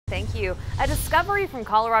you. A discovery from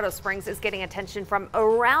Colorado Springs is getting attention from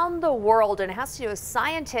around the world, and it has to do with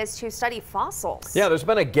scientists who study fossils. Yeah, there's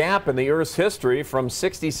been a gap in the Earth's history from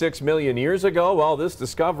 66 million years ago. Well, this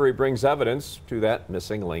discovery brings evidence to that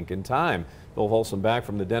missing link in time. Bill Volson back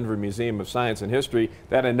from the Denver Museum of Science and History.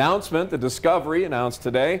 That announcement, the discovery announced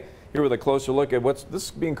today. Here with a closer look at what's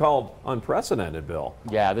this being called unprecedented, Bill.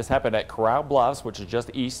 Yeah, this happened at Corral Bluffs, which is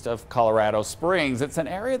just east of Colorado Springs. It's an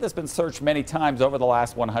area that's been searched many times over the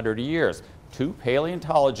last 100 years. Two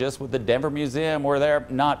paleontologists with the Denver Museum were there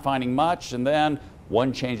not finding much, and then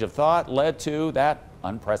one change of thought led to that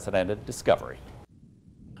unprecedented discovery.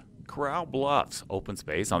 Corral Bluffs, open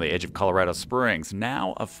space on the edge of Colorado Springs.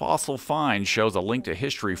 Now a fossil find shows a link to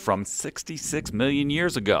history from 66 million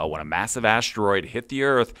years ago when a massive asteroid hit the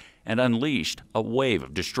Earth and unleashed a wave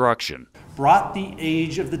of destruction. Brought the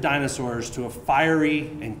age of the dinosaurs to a fiery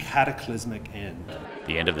and cataclysmic end.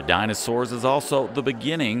 The end of the dinosaurs is also the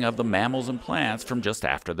beginning of the mammals and plants from just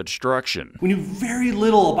after the destruction. We knew very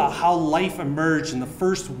little about how life emerged in the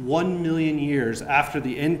first 1 million years after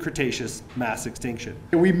the end Cretaceous mass extinction.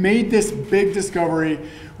 We made this big discovery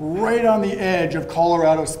right on the edge of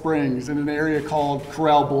Colorado Springs in an area called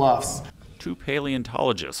Corral Bluffs. Two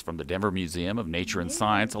paleontologists from the Denver Museum of Nature and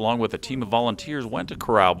Science, along with a team of volunteers, went to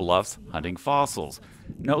Corral Bluffs hunting fossils.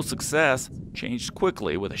 No success, changed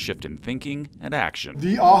quickly with a shift in thinking and action.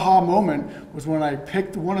 The aha moment was when I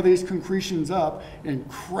picked one of these concretions up and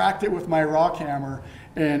cracked it with my rock hammer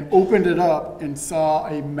and opened it up and saw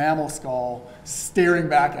a mammal skull staring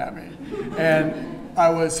back at me. And I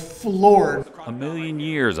was floored. A million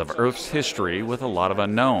years of Earth's history with a lot of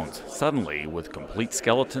unknowns, suddenly with complete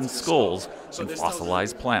skeleton skulls and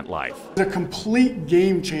fossilized plant life. A complete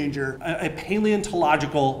game changer. A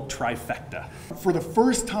paleontological trifecta. For the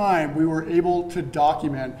first time, we were able to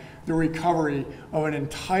document the recovery of an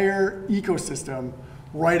entire ecosystem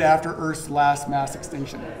right after Earth's last mass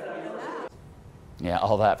extinction. Yeah,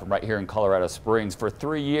 all that from right here in Colorado Springs. For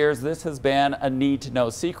 3 years, this has been a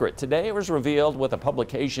need-to-know secret. Today, it was revealed with a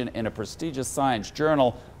publication in a prestigious science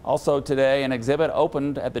journal. Also today, an exhibit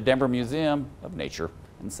opened at the Denver Museum of Nature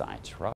and Science.